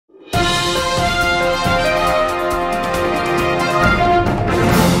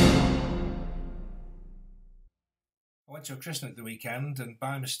Went to a christening at the weekend, and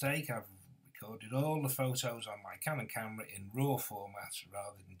by mistake I've recorded all the photos on my Canon camera in RAW format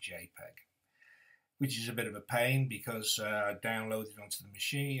rather than JPEG, which is a bit of a pain because I downloaded it onto the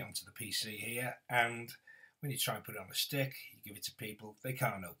machine, onto the PC here, and when you try and put it on a stick, you give it to people, they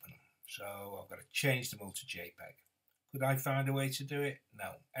can't open them. So I've got to change them all to JPEG. Could I find a way to do it?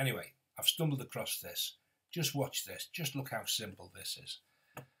 No. Anyway, I've stumbled across this. Just watch this. Just look how simple this is.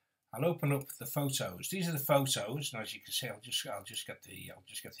 I'll open up the photos. These are the photos, and as you can see, I'll just get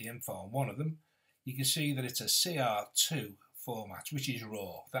the info on one of them. You can see that it's a CR2 format, which is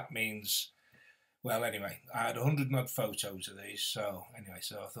RAW. That means, well, anyway, I had 100 and odd photos of these. So anyway,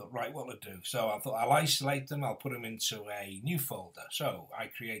 so I thought, right, what'll I do? So I thought I'll isolate them. I'll put them into a new folder. So I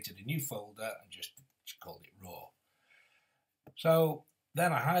created a new folder and just called it RAW. So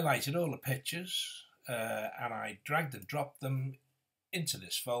then I highlighted all the pictures and I dragged and dropped them into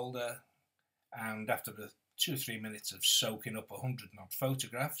this folder, and after the 2 or 3 minutes of soaking up 100 and odd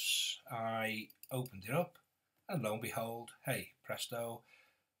photographs, I opened it up, and lo and behold, hey, presto,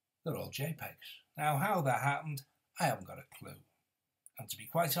 they're all JPEGs. Now, how that happened, I haven't got a clue. And to be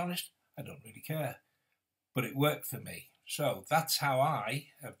quite honest, I don't really care. But it worked for me. So that's how I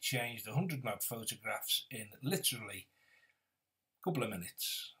have changed 100 and odd photographs in literally a couple of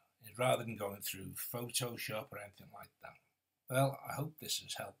minutes, rather than going through Photoshop or anything like that. Well, I hope this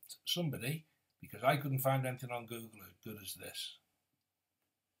has helped somebody, because I couldn't find anything on Google as good as this.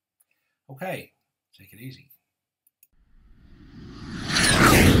 Okay, take it easy.